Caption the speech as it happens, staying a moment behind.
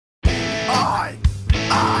He got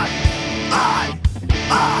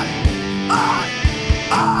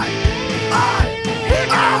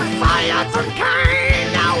fired from Kane,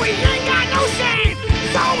 now we ain't got no shame.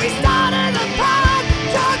 So we started a pod,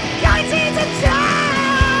 Chuck Yates needs a job.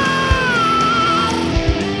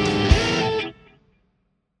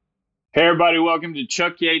 Hey everybody, welcome to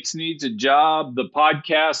Chuck Yates Needs a Job, the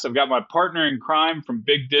podcast. I've got my partner in crime from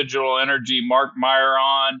Big Digital Energy, Mark Meyer,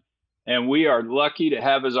 on, and we are lucky to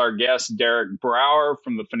have as our guest Derek Brower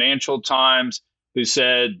from the Financial Times, who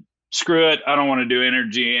said, screw it, I don't want to do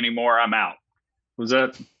energy anymore, I'm out. Was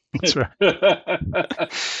that? That's right.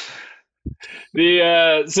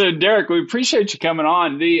 So Derek, we appreciate you coming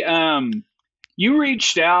on. You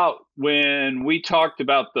reached out when we talked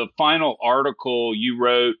about the final article you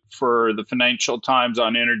wrote for the Financial Times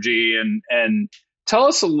on energy, and tell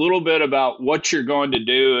us a little bit about what you're going to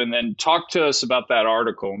do, and then talk to us about that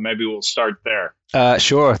article. Maybe we'll start there.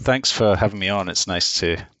 Sure. Thanks for having me on. It's nice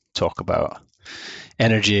to talk about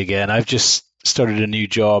energy again. I've just started a new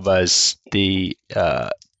job as the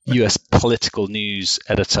US political news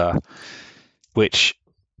editor, which,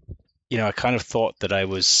 I kind of thought that I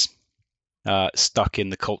was stuck in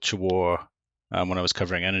the culture war when I was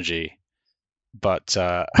covering energy, but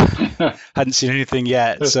hadn't seen anything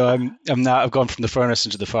yet. So I'm now, I've gone from the furnace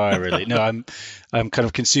into the fire, really. No, I'm kind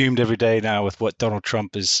of consumed every day now with what Donald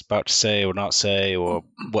Trump is about to say or not say, or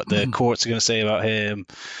what the courts are going to say about him,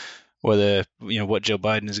 or what Joe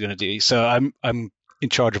Biden is going to do. So I'm in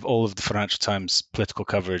charge of all of the Financial Times political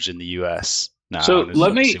coverage in the US now. So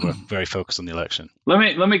we're very focused on the election. Let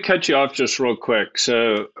me cut you off just real quick.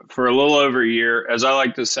 So for a little over a year, as I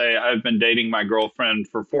like to say, I've been dating my girlfriend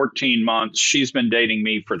for 14 months. She's been dating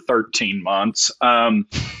me for 13 months. And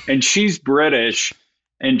she's British,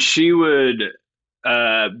 and she would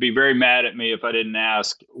be very mad at me if I didn't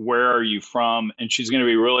ask, where are you from? And she's going to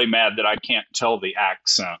be really mad that I can't tell the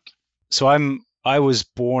accent. So I was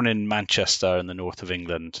born in Manchester in the north of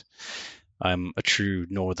England. I'm a true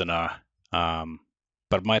northerner.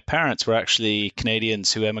 But my parents were actually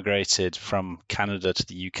Canadians who emigrated from Canada to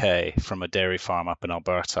the UK from a dairy farm up in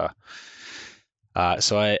Alberta.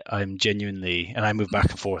 So I'm genuinely, and I moved back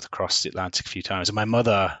and forth across the Atlantic a few times. And my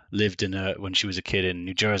mother lived when she was a kid in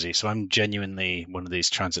New Jersey. So I'm genuinely one of these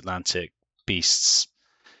transatlantic beasts.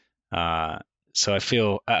 So I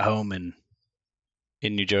feel at home in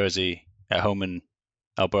New Jersey, at home in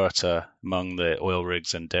Alberta, among the oil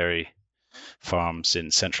rigs and dairy farms in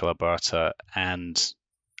central Alberta, and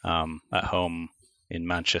at home in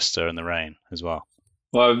Manchester in the rain as well.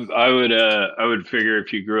 Well, I would figure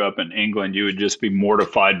if you grew up in England, you would just be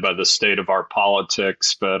mortified by the state of our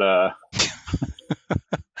politics. But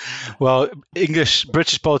well,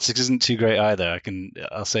 British politics isn't too great either.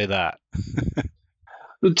 I'll say that.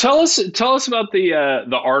 Tell us about the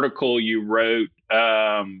article you wrote,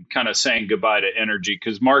 kind of saying goodbye to energy,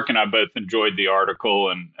 because Mark and I both enjoyed the article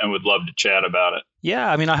and would love to chat about it.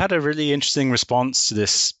 Yeah, I mean, I had a really interesting response to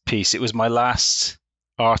this piece. It was my last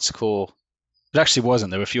article. It actually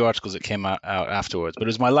wasn't. There were a few articles that came out afterwards, but it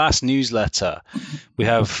was my last newsletter. We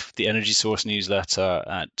have the Energy Source newsletter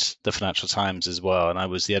at the Financial Times as well, and I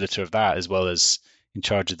was the editor of that, as well as in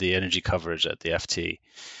charge of the energy coverage at the FT.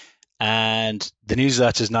 And the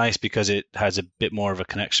newsletter is nice because it has a bit more of a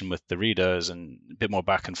connection with the readers and a bit more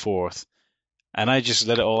back and forth. And I just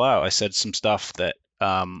let it all out. I said some stuff that,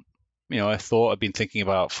 I thought I'd been thinking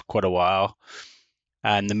about for quite a while.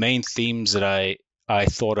 And the main themes that I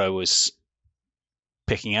thought I was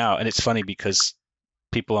picking out, and it's funny because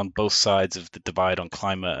people on both sides of the divide on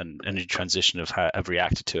climate and energy transition have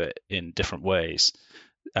reacted to it in different ways.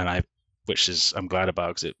 And I'm glad about,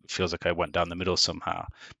 because it feels like I went down the middle somehow.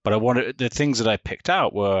 But the things that I picked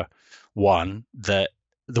out were, one, that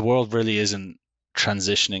the world really isn't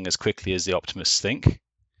transitioning as quickly as the optimists think.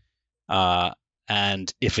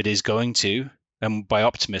 And if it is going to, and by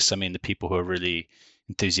optimists, I mean the people who are really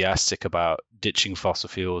enthusiastic about ditching fossil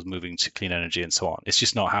fuels, moving to clean energy and so on, it's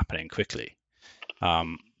just not happening quickly.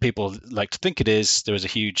 People like to think it is. There was a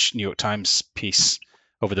huge New York Times piece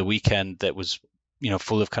over the weekend that was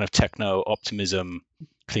full of kind of techno optimism,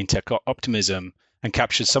 clean tech optimism, and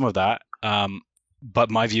captured some of that.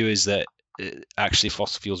 But my view is that actually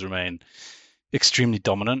fossil fuels remain extremely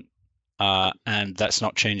dominant, and that's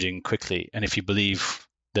not changing quickly. And if you believe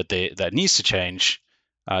that that needs to change,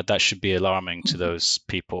 that should be alarming to those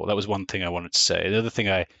people. That was one thing I wanted to say. The other thing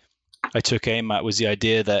I took aim at was the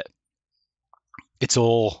idea that it's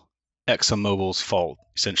all ExxonMobil's fault,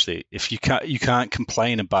 essentially. If you can't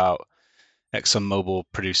complain about ExxonMobil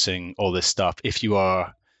producing all this stuff if you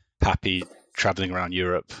are happy traveling around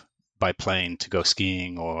Europe by plane to go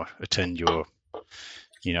skiing or attend your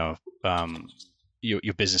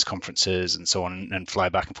your business conferences and so on, and fly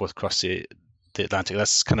back and forth across the Atlantic.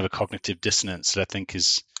 That's kind of a cognitive dissonance that I think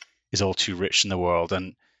is all too rich in the world.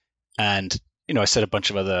 And I said a bunch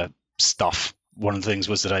of other stuff. One of the things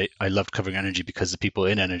was that I loved covering energy because the people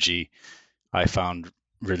in energy I found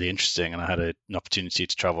really interesting, and I had an opportunity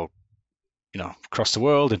to travel across the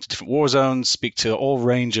world into different war zones, speak to all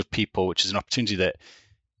range of people, which is an opportunity that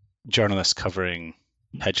journalists covering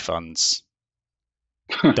hedge funds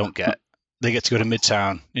don't get. They get to go to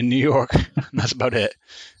Midtown in New York, and that's about it.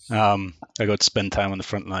 I got to spend time on the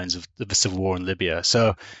front lines of the civil war in Libya.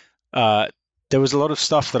 So there was a lot of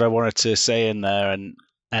stuff that I wanted to say in there, and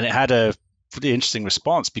it had a pretty interesting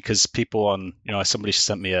response because people on, somebody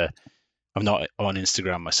sent me I'm not on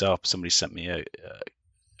Instagram myself, somebody sent me a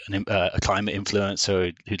climate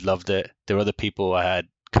influencer who'd loved it. There were other people I had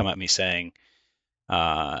come at me saying,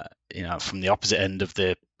 from the opposite end of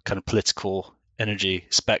the kind of political energy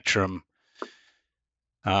spectrum,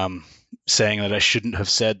 saying that I shouldn't have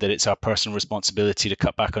said that it's our personal responsibility to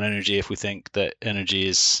cut back on energy if we think that energy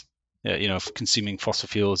is, consuming fossil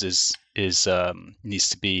fuels is needs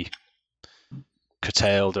to be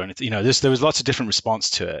curtailed or anything. There was lots of different response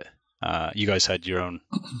to it. You guys had your own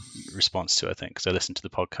response to it, I think, because I listened to the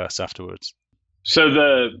podcast afterwards.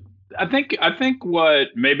 So I think what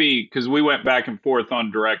maybe, because we went back and forth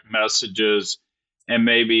on direct messages, and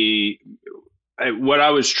maybe what I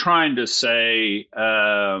was trying to say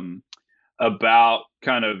about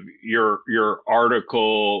kind of your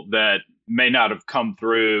article that may not have come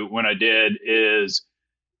through when I did is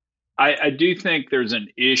I do think there's an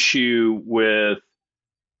issue with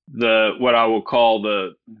what I will call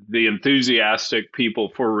the enthusiastic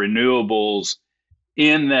people for renewables,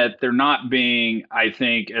 in that they're not being, I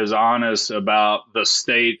think, as honest about the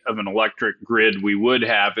state of an electric grid we would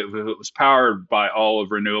have if it was powered by all of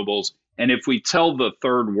renewables. And if we tell the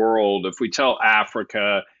third world, if we tell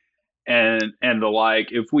Africa and the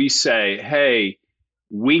like, if we say, hey,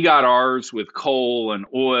 we got ours with coal and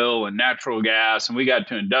oil and natural gas, and we got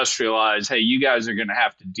to industrialize, hey, you guys are going to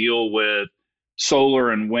have to deal with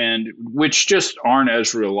solar and wind, which just aren't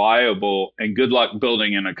as reliable, and good luck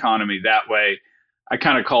building an economy that way. I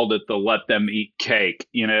kind of called it the let them eat cake.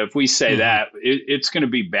 If we say that, it's going to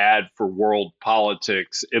be bad for world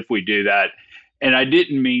politics if we do that. And I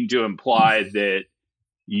didn't mean to imply that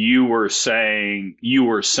you were saying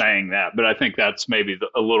that, but I think that's maybe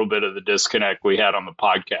a little bit of the disconnect we had on the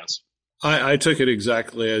podcast. I took it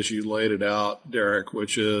exactly as you laid it out, Derek,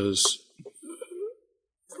 which is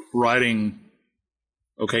writing,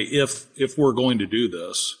 okay, if we're going to do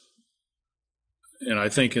this, and I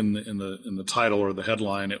think in the title or the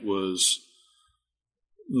headline, it was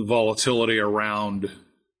the volatility around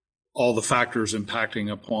all the factors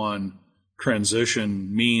impacting upon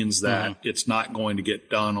transition means that it's not going to get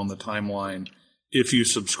done on the timeline if you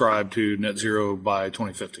subscribe to net zero by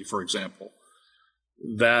 2050, for example.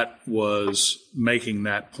 That was making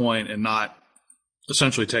that point and not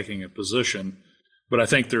essentially taking a position. But I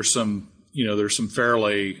think there's some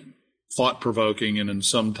fairly thought-provoking and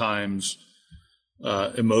sometimes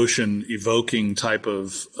emotion-evoking type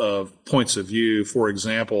of points of view. For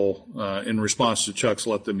example, in response to Chuck's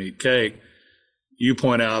 "Let Them Eat Cake," you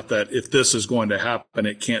point out that if this is going to happen,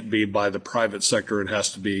 it can't be by the private sector. It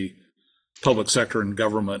has to be public sector and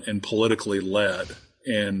government and politically led.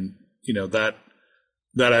 And,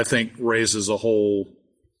 that I think raises a whole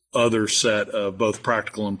other set of both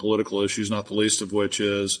practical and political issues, not the least of which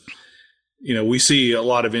is, we see a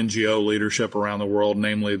lot of NGO leadership around the world,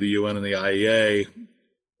 namely the UN and the IEA,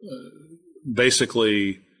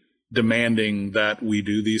 basically demanding that we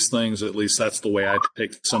do these things. At least that's the way I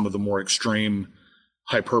take some of the more extreme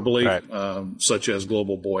hyperbole, right, such as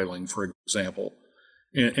global boiling, for example.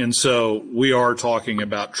 And so we are talking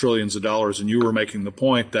about trillions of dollars, and you were making the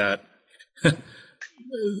point that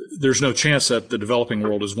there's no chance that the developing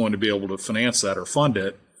world is going to be able to finance that or fund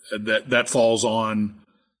it. That falls on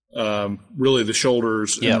really the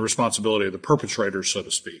shoulders and the responsibility of the perpetrators, so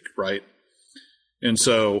to speak, right? And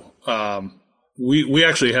so we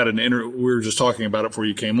actually had we were just talking about it before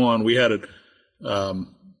you came on. We had kind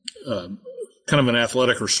of an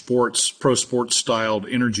athletic or pro sports styled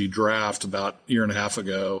energy draft about a year and a half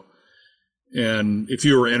ago. And if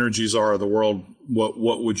you were energy czar of the world,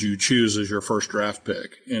 what would you choose as your first draft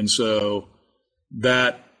pick? And so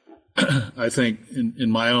that, I think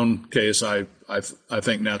in my own case, I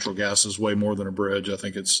think natural gas is way more than a bridge. I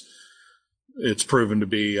think it's proven to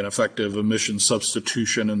be an effective emission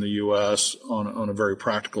substitution in the U.S. on a very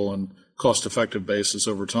practical and cost-effective basis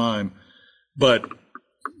over time. But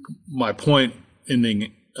my point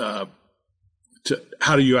ending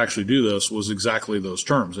how do you actually do this was exactly those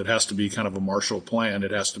terms. It has to be kind of a Marshall Plan.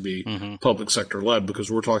 It has to be public sector led, because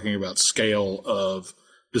we're talking about scale of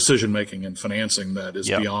decision making and financing that is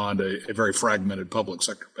beyond a very fragmented public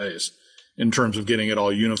sector base in terms of getting it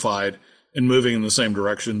all unified and moving in the same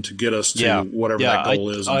direction to get us to whatever that goal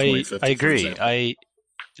is in 2050. I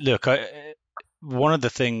agree. One of the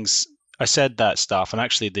things I said that stuff, and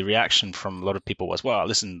actually the reaction from a lot of people was, "Well,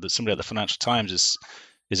 listen, somebody at the Financial Times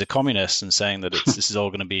is a communist and saying that this is all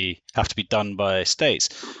going to have to be done by states."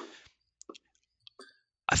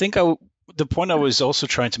 I think the point I was also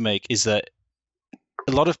trying to make is that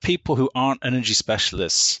a lot of people who aren't energy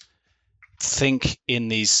specialists think in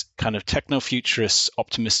these kind of techno-futurist,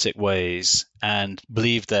 optimistic ways and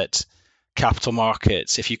believe that capital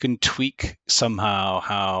markets, if you can tweak somehow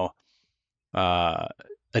how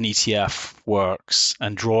an ETF works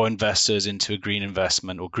and draw investors into a green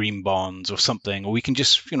investment or green bonds or something, or we can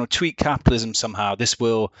just tweak capitalism somehow, this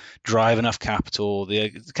will drive enough capital, the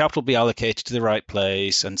capital will be allocated to the right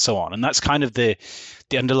place, and so on. And that's kind of the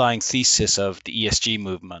underlying thesis of the ESG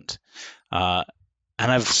movement. And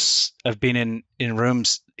I've been in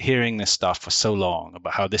rooms hearing this stuff for so long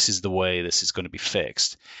about how this is the way this is going to be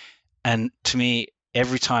fixed. And to me,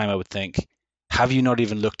 every time I would think, have you not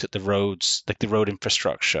even looked at the roads, like the road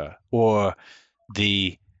infrastructure or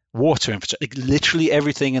the water infrastructure? Like literally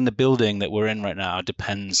everything in the building that we're in right now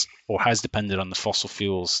depends or has depended on the fossil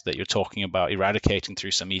fuels that you're talking about eradicating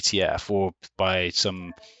through some ETF or by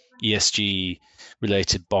some ESG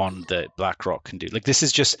related bond that BlackRock can do. Like this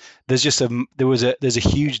is just there's a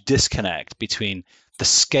huge disconnect between the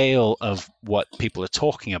scale of what people are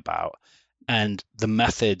talking about and the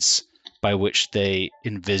methods by which they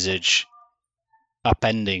envisage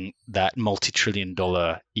upending that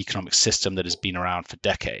multi-trillion-dollar economic system that has been around for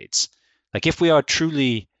decades. Like if we are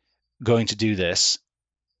truly going to do this,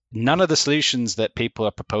 none of the solutions that people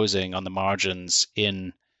are proposing on the margins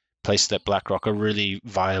in places like BlackRock are really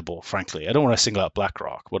viable, frankly. I don't want to single out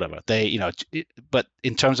BlackRock, whatever. They, but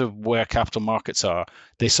in terms of where capital markets are,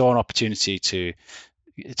 they saw an opportunity to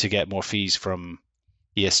get more fees from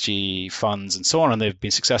ESG funds and so on, and they've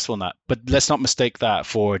been successful in that. But let's not mistake that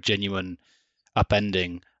for genuine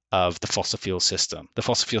upending of the fossil fuel system. The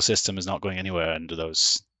fossil fuel system is not going anywhere under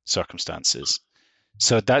those circumstances.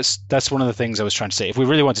 So that's one of the things I was trying to say. If we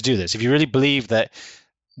really want to do this, if you really believe that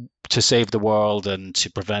to save the world and to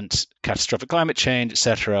prevent catastrophic climate change,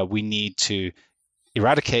 etc., we need to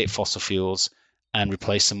eradicate fossil fuels and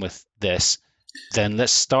replace them with this, then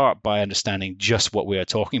let's start by understanding just what we are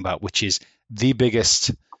talking about, which is the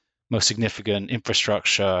biggest, most significant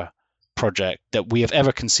infrastructure project that we have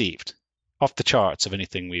ever conceived, off the charts of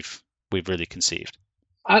anything we've really conceived.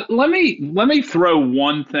 Let me throw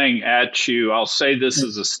one thing at you. I'll say this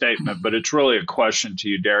as a statement, but it's really a question to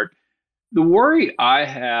you, Derek. The worry I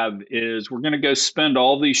have is we're going to go spend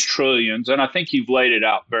all these trillions, and I think you've laid it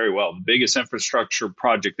out very well, the biggest infrastructure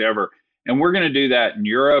project ever. And we're going to do that in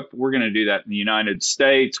Europe. We're going to do that in the United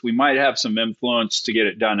States. We might have some influence to get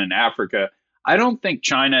it done in Africa. I don't think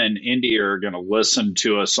China and India are going to listen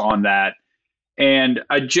to us on that. And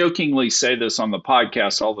I jokingly say this on the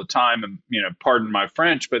podcast all the time, and pardon my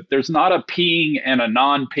French, but there's not a peeing and a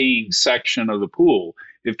non-peeing section of the pool.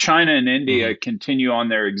 If China and India continue on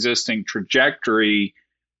their existing trajectory,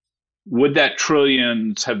 would that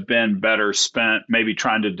trillions have been better spent maybe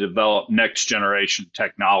trying to develop next generation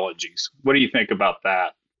technologies? What do you think about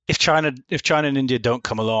that? If China and India don't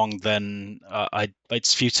come along, then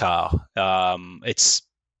it's futile. It's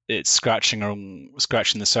scratching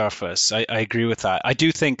the surface. I agree with that. I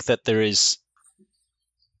do think that there's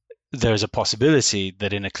a possibility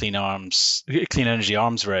that in a clean energy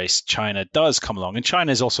arms race, China does come along, and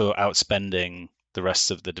China is also outspending the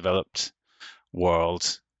rest of the developed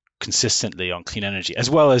world consistently on clean energy, as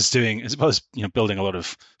well as building a lot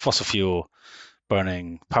of fossil fuel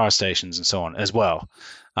burning power stations and so on as well.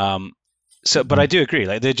 But I do agree.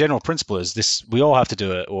 Like the general principle is this: we all have to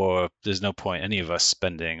do it, or there's no point any of us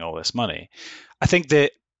spending all this money. I think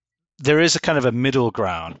that there is a kind of a middle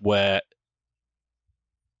ground where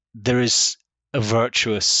there is a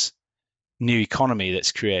virtuous new economy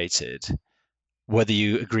that's created, whether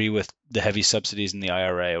you agree with the heavy subsidies in the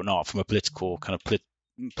IRA or not, from a political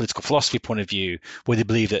political philosophy point of view, whether you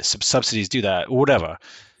believe that subsidies do that or whatever.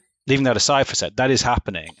 Leaving that aside for a sec, that is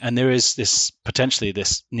happening, and there is this potentially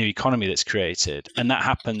this new economy that's created, and that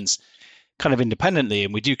happens kind of independently.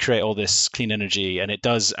 And we do create all this clean energy, and it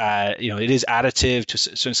does, it is additive to a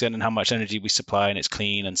certain extent in how much energy we supply, and it's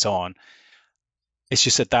clean and so on. It's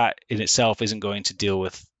just that in itself isn't going to deal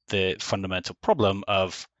with the fundamental problem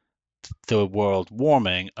of the world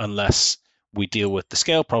warming unless we deal with the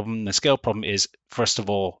scale problem. The scale problem is, first of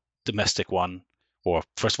all, domestic one, or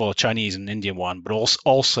first of all, a Chinese and Indian one, but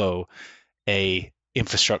also a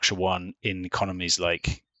infrastructure one in economies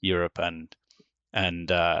like Europe and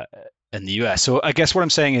the US. So I guess what I'm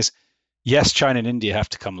saying is, yes, China and India have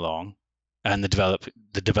to come along, and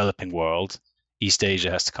the developing world, East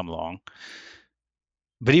Asia has to come along.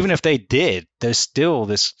 But even if they did, there's still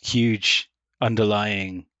this huge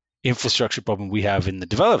underlying infrastructure problem we have in the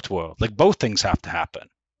developed world. Like, both things have to happen.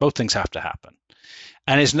 Both things have to happen.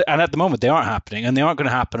 And at the moment they aren't happening, and they aren't going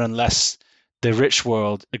to happen unless the rich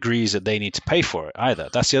world agrees that they need to pay for it either.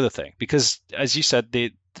 That's the other thing. Because, as you said,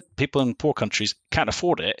 the people in poor countries can't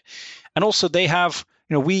afford it. And also they have,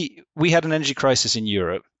 we had an energy crisis in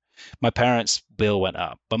Europe. My parents' bill went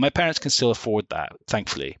up, but my parents can still afford that,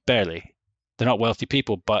 thankfully, barely. They're not wealthy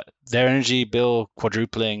people, but their energy bill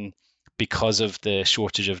quadrupling because of the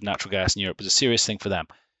shortage of natural gas in Europe was a serious thing for them.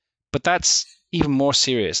 But that's even more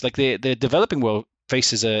serious. Like, the developing world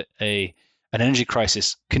faces an energy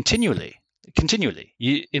crisis continually.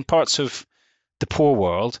 In parts of the poor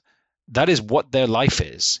world, that is what their life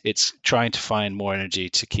is. It's trying to find more energy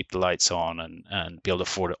to keep the lights on and be able to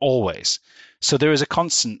afford it always. So there is a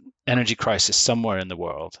constant energy crisis somewhere in the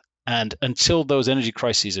world. And until those energy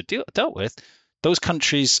crises are dealt with, those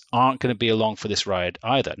countries aren't going to be along for this ride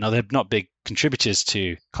either. Now, they're not big contributors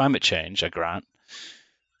to climate change, I grant,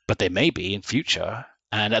 but they may be in future.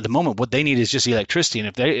 And at the moment, what they need is just electricity.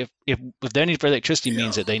 And if their need for electricity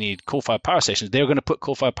means that they need coal-fired power stations, they're going to put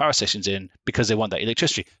coal-fired power stations in because they want that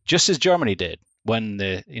electricity, just as Germany did when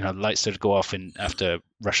the lights started to go off after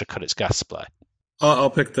Russia cut its gas supply.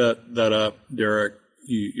 I'll pick that up, Derek.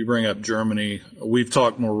 You bring up Germany. We've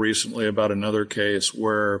talked more recently about another case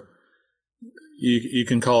where you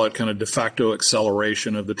can call it kind of de facto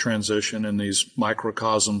acceleration of the transition in these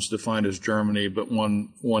microcosms defined as Germany, but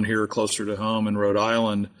one here closer to home in Rhode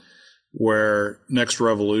Island, where Next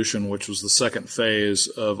Revolution, which was the second phase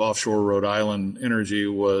of offshore Rhode Island energy,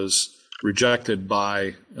 was rejected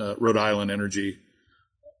by Rhode Island Energy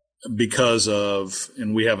because of,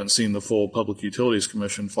 and we haven't seen the full Public Utilities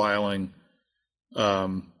Commission filing,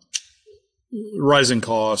 rising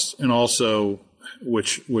costs, and also,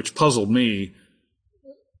 which puzzled me,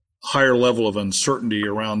 higher level of uncertainty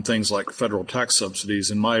around things like federal tax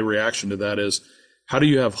subsidies. And my reaction to that is, how do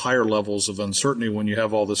you have higher levels of uncertainty when you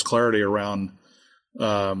have all this clarity around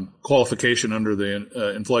qualification under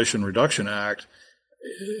the Inflation Reduction Act?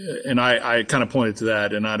 And I kind of pointed to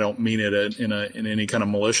that, and I don't mean it in any kind of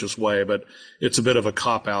malicious way, but it's a bit of a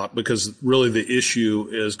cop-out, because really the issue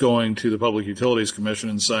is going to the Public Utilities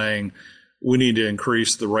Commission and saying we need to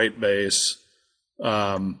increase the rate base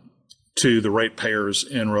to the ratepayers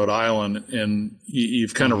in Rhode Island, and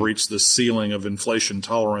you've kind of reached the ceiling of inflation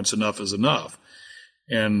tolerance. Enough is enough.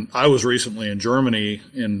 And I was recently in Germany,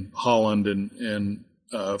 in Holland, and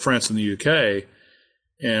France and the UK,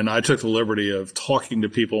 and I took the liberty of talking to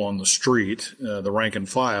people on the street, the rank and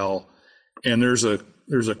file, and there's a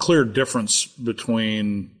clear difference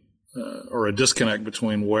between, or a disconnect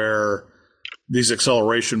between where these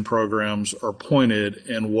acceleration programs are pointed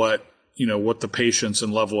and what the patience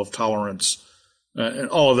and level of tolerance, and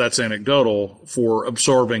all of that's anecdotal, for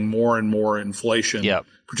absorbing more and more inflation,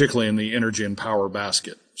 particularly in the energy and power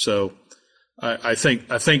basket. So I think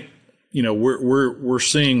we're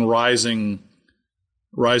seeing rising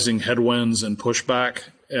headwinds and pushback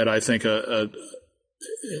at, I think, for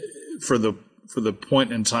the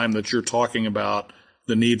point in time that you're talking about,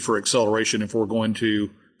 the need for acceleration if we're going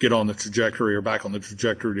to get on the trajectory or back on the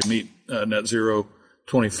trajectory to meet net zero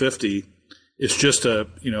 2050. It's just I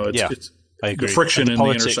agree. The friction in the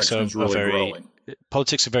intersection is really growing.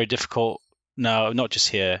 Politics are very difficult now, not just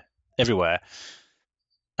here, everywhere.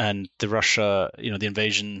 And the Russia, the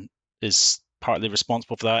invasion is partly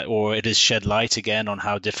responsible for that, or it has shed light again on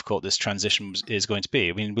how difficult this transition is going to be.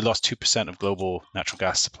 I mean, we lost 2% of global natural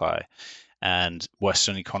gas supply, and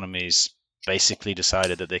Western economies basically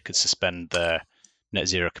decided that they could suspend their net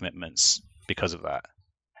zero commitments because of that.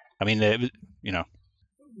 I mean,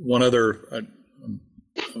 One other,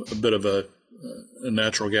 a bit of a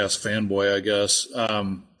natural gas fanboy, I guess,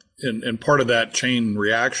 and part of that chain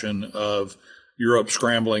reaction of Europe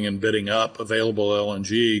scrambling and bidding up available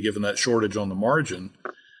LNG, given that shortage on the margin,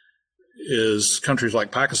 is countries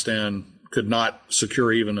like Pakistan could not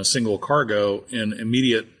secure even a single cargo. In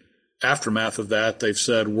immediate aftermath of that, they've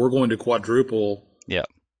said, we're going to quadruple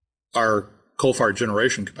our coal-fired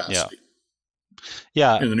generation capacity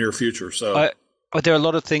in the near future. So there are a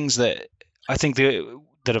lot of things that I think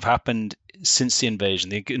that have happened since the invasion.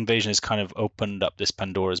 The invasion has kind of opened up this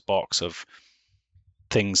Pandora's box of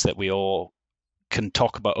things that we all can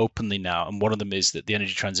talk about openly now, and one of them is that the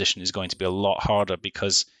energy transition is going to be a lot harder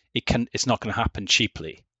because it's not going to happen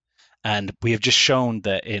cheaply. And we have just shown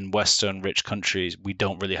that in Western rich countries, we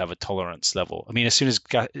don't really have a tolerance level. I mean, as soon as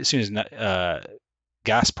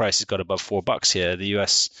gas prices got above $4 here, the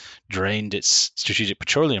US drained its strategic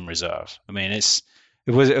petroleum reserve. I mean,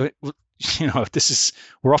 we're off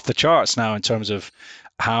the charts now in terms of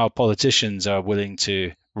how politicians are willing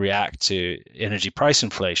to react to energy price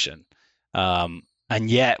inflation. And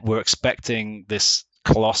yet we're expecting this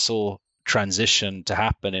colossal transition to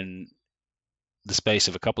happen in the space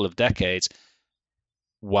of a couple of decades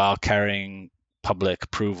while carrying public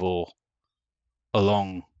approval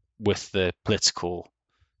along with the political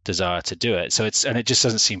desire to do it. So it just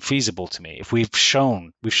doesn't seem feasible to me. If we've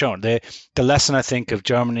shown the lesson, I think, of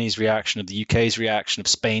Germany's reaction, of the UK's reaction, of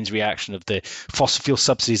Spain's reaction, of the fossil fuel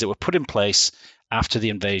subsidies that were put in place after the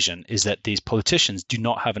invasion, is that these politicians do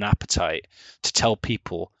not have an appetite to tell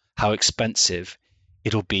people how expensive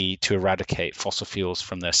it'll be to eradicate fossil fuels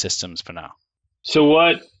from their systems for now. So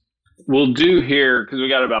what we'll do here, because we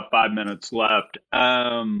got about 5 minutes left,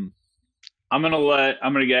 I'm going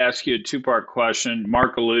to ask you a two-part question.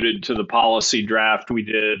 Mark alluded to the policy draft we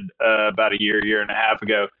did about a year and a half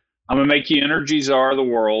ago. I'm going to make you energy czar of the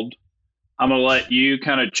world. I'm going to let you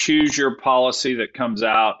kind of choose your policy that comes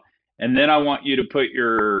out, and then I want you to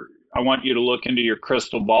look into your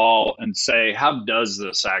crystal ball and say, how does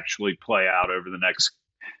this actually play out over the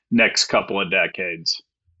next couple of decades?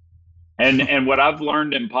 And what I've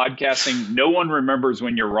learned in podcasting, no one remembers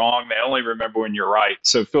when you're wrong. They only remember when you're right.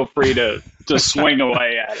 So feel free to swing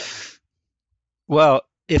away at it. Well,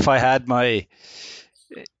 if I had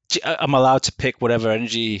I'm allowed to pick whatever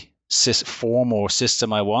energy form or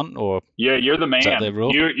system I want, or yeah, you're the man. Is that the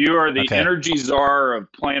rule? You are the Okay. energy czar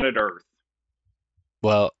of planet Earth.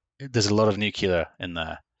 Well, there's a lot of nuclear in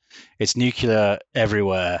there. It's nuclear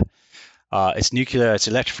everywhere. It's nuclear. It's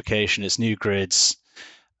electrification. It's new grids.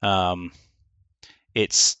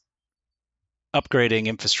 It's upgrading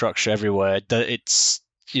infrastructure everywhere. It's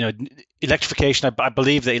electrification. I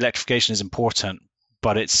believe that electrification is important,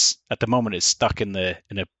 but at the moment it's stuck in a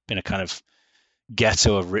kind of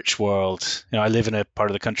ghetto of rich world. I live in a part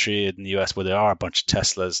of the country in the US where there are a bunch of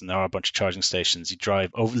Teslas and there are a bunch of charging stations. You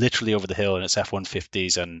drive literally over the hill and it's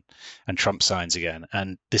F-150s and Trump signs again.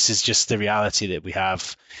 And this is just the reality that we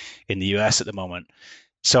have in the US at the moment.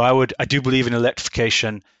 So I do believe in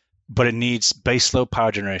electrification, but it needs baseload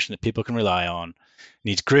power generation that people can rely on. It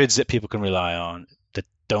needs grids that people can rely on that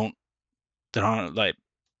aren't like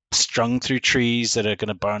strung through trees that are going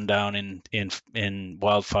to burn down in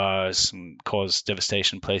wildfires and cause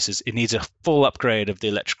devastation in places. It needs a full upgrade of the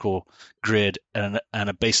electrical grid and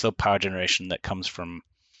a baseload power generation that comes from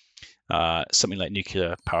something like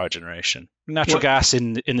nuclear power generation. Natural gas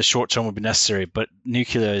in the short term would be necessary, but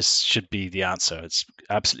nuclear should be the answer. It's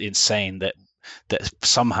absolutely insane that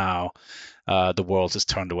somehow the world has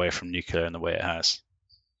turned away from nuclear in the way it has.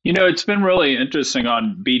 It's been really interesting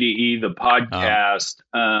on BDE, the podcast.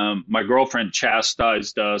 My girlfriend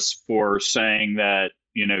chastised us for saying that,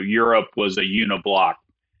 Europe was a uniblock.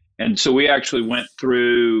 And so we actually went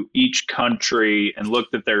through each country and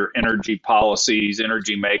looked at their energy policies,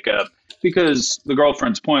 energy makeup, because the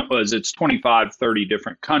girlfriend's point was it's 25, 30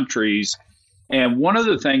 different countries. And one of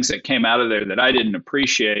the things that came out of there that I didn't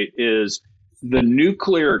appreciate is the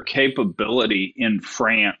nuclear capability in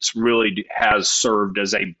France really has served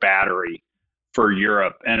as a battery for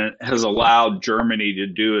Europe, and it has allowed Germany to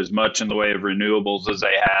do as much in the way of renewables as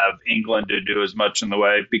they have, England to do as much in the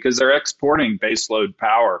way, because they're exporting baseload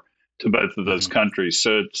power to both of those countries.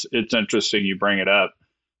 So it's interesting you bring it up.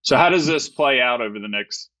 So how does this play out over the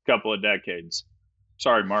next couple of decades?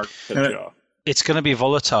 Sorry, Mark, cut you off. It's going to be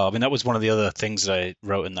volatile. I mean, that was one of the other things that I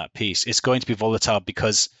wrote in that piece. It's going to be volatile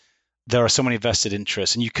because there are so many vested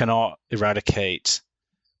interests, and you cannot eradicate,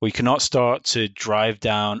 or you cannot start to drive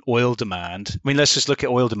down oil demand. I mean, let's just look at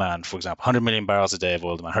oil demand, for example, 100 million barrels a day of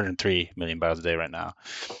oil demand, 103 million barrels a day right now.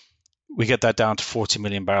 We get that down to 40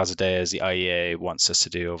 million barrels a day as the IEA wants us to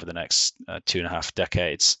do over the next 2.5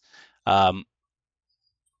 decades.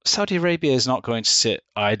 Saudi Arabia is not going to sit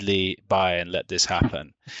idly by and let this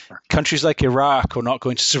happen. Countries like Iraq are not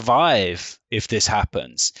going to survive if this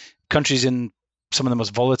happens. Countries in some of the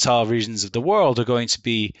most volatile regions of the world are going to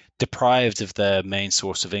be deprived of their main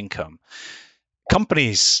source of income.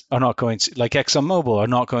 Companies are not going to, like ExxonMobil, are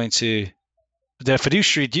not going to, their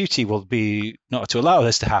fiduciary duty will be not to allow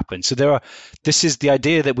this to happen. So this is the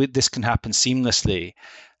idea that this can happen seamlessly,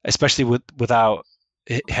 especially without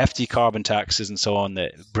hefty carbon taxes and so on,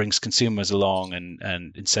 that brings consumers along and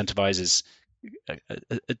incentivizes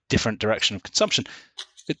a different direction of consumption.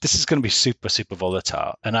 this is going to be super, super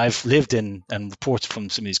volatile. And I've lived in and reported from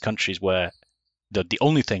some of these countries where the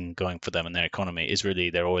only thing going for them in their economy is really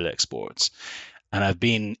their oil exports. And I've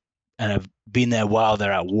been there while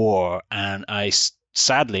they're at war, and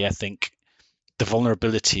sadly I think the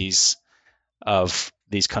vulnerabilities of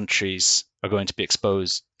these countries are going to be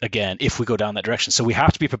exposed again if we go down that direction. So we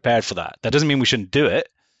have to be prepared for that. That doesn't mean we shouldn't do it.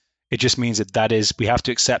 It just means that we have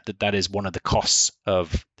to accept that is one of the costs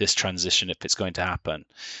of this transition if it's going to happen.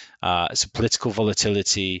 So political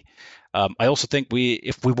volatility. I also think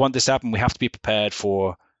if we want this to happen, we have to be prepared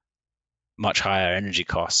for much higher energy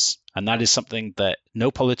costs. And that is something that no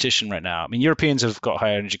politician right now, I mean, Europeans have got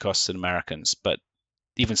higher energy costs than Americans, but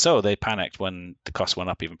even so, they panicked when the costs went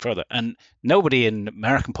up even further. And nobody in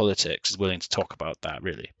American politics is willing to talk about that,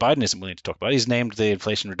 really. Biden isn't willing to talk about it. He's named the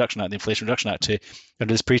Inflation Reduction Act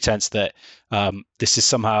under this pretense that this is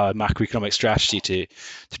somehow a macroeconomic strategy to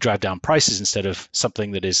drive down prices instead of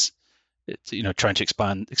something that is, trying to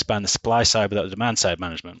expand the supply side without the demand side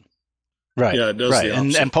management. Right. Yeah, it does. Right.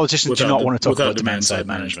 And politicians do not want to talk about demand side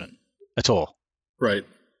management at all. Right.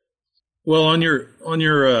 Well, on your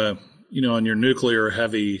nuclear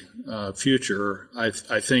heavy future, I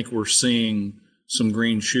think we're seeing some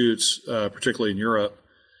green shoots, particularly in Europe,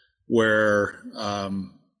 where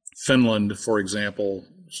Finland, for example,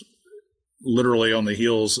 literally on the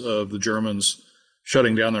heels of the Germans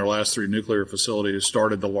shutting down their last 3 nuclear facilities,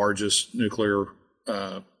 started the largest nuclear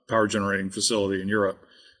power generating facility in Europe.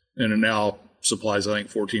 And it now supplies, I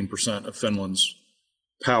think, 14% of Finland's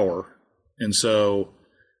power. And so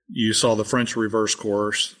you saw the French reverse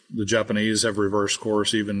course. The Japanese have reversed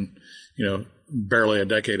course even, barely a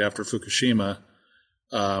decade after Fukushima.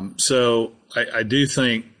 So I do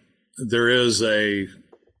think there is a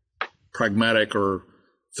pragmatic or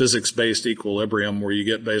physics-based equilibrium where you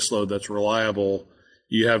get baseload that's reliable.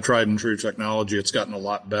 You have tried and true technology. It's gotten a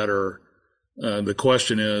lot better. The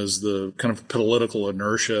question is the kind of political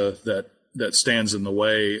inertia that stands in the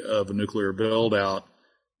way of a nuclear build out.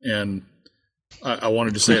 And I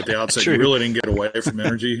wanted to say at the outset, you really didn't get away from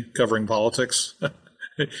energy covering politics.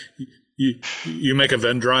 You make a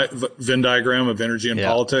Venn diagram of energy and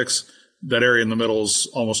politics. That area in the middle is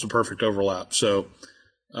almost a perfect overlap. So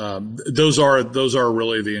those are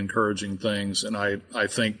really the encouraging things. And I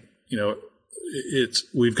think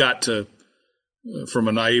we've got to, from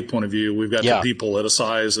a naive point of view, we've got to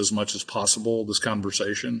depoliticize as much as possible this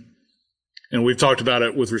conversation. And we've talked about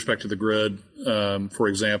it with respect to the grid, for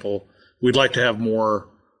example. We'd like to have more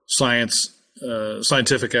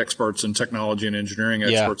scientific experts and technology and engineering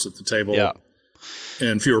experts at the table,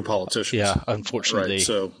 and fewer politicians. Yeah, unfortunately. Right,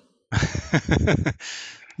 so,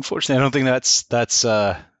 unfortunately, I don't think that's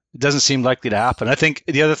it doesn't seem likely to happen. I think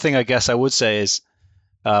the other thing I guess I would say is,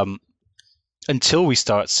 until we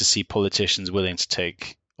start to see politicians willing to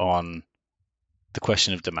take on the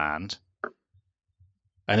question of demand,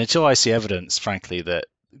 and until I see evidence, frankly, that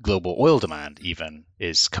global oil demand even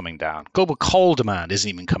is coming down. Global coal demand isn't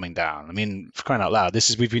even coming down. I mean, for crying out loud,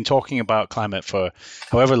 we've been talking about climate for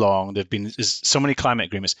however long. There's so many climate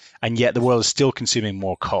agreements, and yet the world is still consuming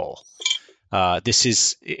more coal. This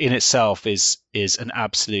is in itself is an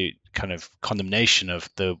absolute kind of condemnation of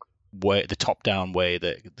the top-down way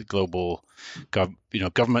that the global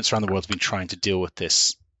governments around the world have been trying to deal with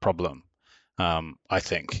this problem. I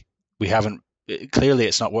think we haven't. Clearly,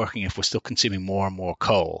 it's not working if we're still consuming more and more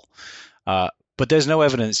coal. But there's no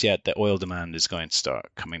evidence yet that oil demand is going to start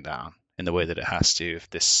coming down in the way that it has to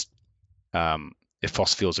if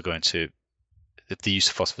fossil fuels are going to, if the use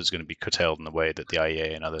of fossil fuels is going to be curtailed in the way that the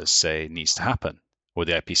IEA and others say needs to happen, or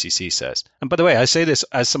the IPCC says. And by the way, I say this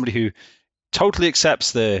as somebody who totally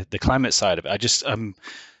accepts the climate side of it. I'm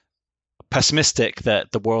pessimistic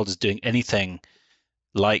that the world is doing anything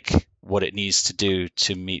like what it needs to do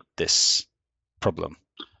to meet this problem.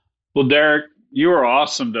 Well, Derek, you were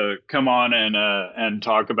awesome to come on and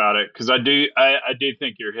talk about it, because I do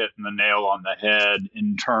think you're hitting the nail on the head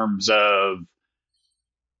in terms of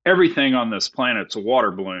everything on this planet's a water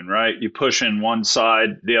balloon, right? You push in one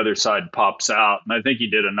side, the other side pops out, and I think you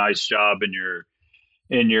did a nice job in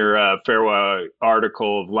your Fairway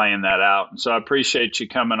article of laying that out. And so I appreciate you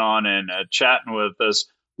coming on and chatting with us.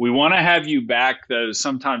 We want to have you back, though,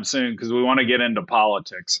 sometime soon, because we want to get into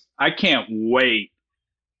politics. I can't wait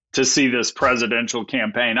to see this presidential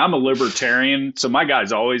campaign. I'm a libertarian, so my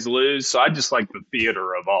guys always lose. So I just like the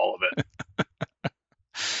theater of all of it.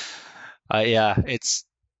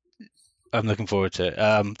 I'm looking forward to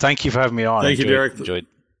it. Thank you for having me on. Thank you, Derek. Enjoyed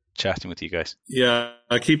chatting with you guys. Yeah,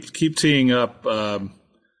 I keep teeing up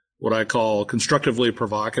what I call constructively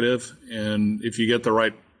provocative. And if you get the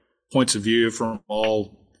right points of view from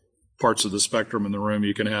all parts of the spectrum in the room,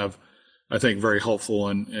 you can have, I think, very helpful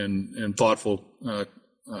and thoughtful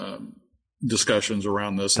discussions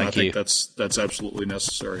around this. And I think that's absolutely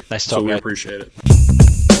necessary. Nice so talk, we guys. appreciate it.